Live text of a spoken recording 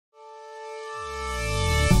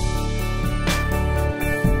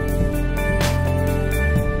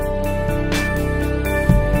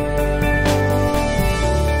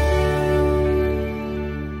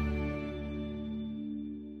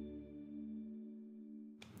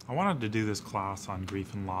I wanted to do this class on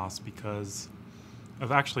grief and loss because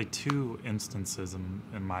of actually two instances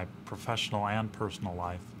in my professional and personal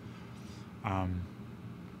life. I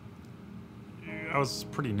was a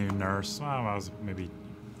pretty new nurse. Well, I was maybe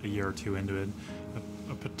a year or two into it.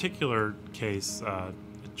 A particular case, a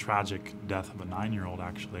tragic death of a 9-year-old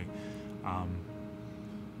actually.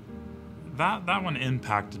 That one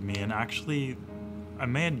impacted me, and actually I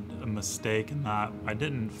made a mistake in that I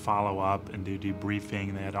didn't follow up and do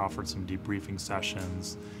debriefing. They had offered some debriefing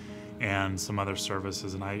sessions and some other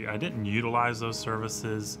services, and I didn't utilize those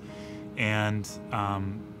services. And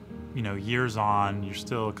you know, years on, you're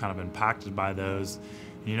still kind of impacted by those.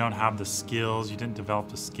 You don't have the skills, you didn't develop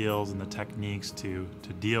the skills and the techniques to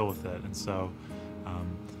deal with it. And so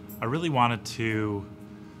I really wanted to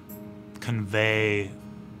convey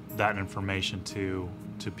that information to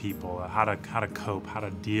people, how to cope, how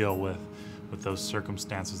to deal with those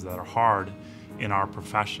circumstances that are hard in our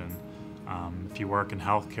profession. If you work in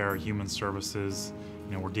healthcare, human services,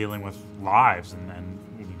 you know, we're dealing with lives, and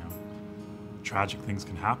you know, tragic things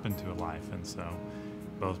can happen to a life, and so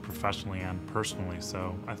both professionally and personally.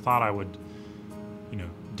 So I thought I would, you know,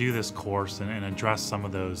 do this course and address some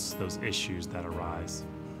of those issues that arise.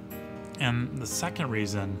 And the second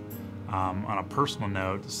reason, on a personal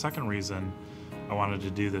note, the second reason I wanted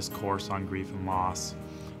to do this course on grief and loss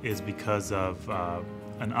is because of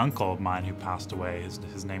an uncle of mine who passed away.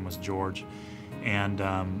 His name was George, and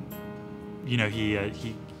you know, he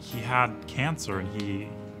had cancer, and you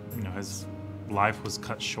know, his life was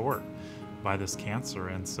cut short by this cancer.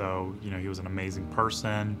 And so, you know, he was an amazing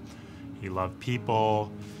person. He loved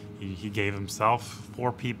people. He gave himself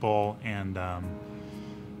for people, and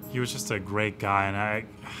he was just a great guy. And I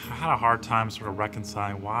had a hard time sort of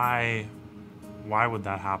reconciling why would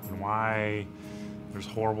that happen? Why there's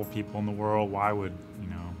horrible people in the world? Why would, you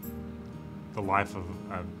know, the life of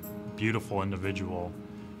a beautiful individual,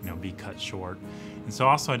 you know, be cut short? And so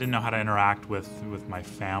also I didn't know how to interact with my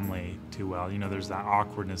family too well. You know, there's that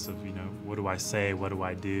awkwardness of, you know, what do I say? What do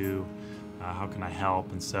I do? How can I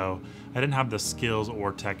help? And so I didn't have the skills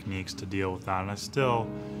or techniques to deal with that. And I still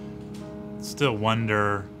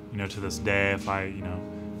wonder, you know, to this day, if I, you know,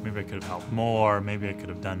 maybe I could have helped more, maybe I could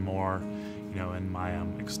have done more, you know, in my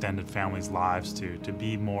extended family's lives to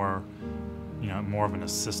be more, you know, more of an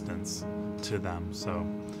assistance to them. So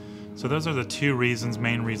those are the two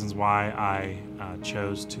main reasons why I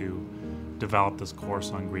chose to develop this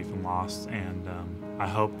course on grief and loss. And I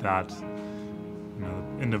hope that, you know,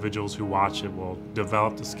 individuals who watch it will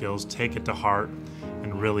develop the skills, take it to heart,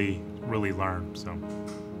 and really learn. So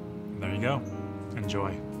there you go.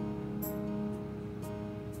 Enjoy.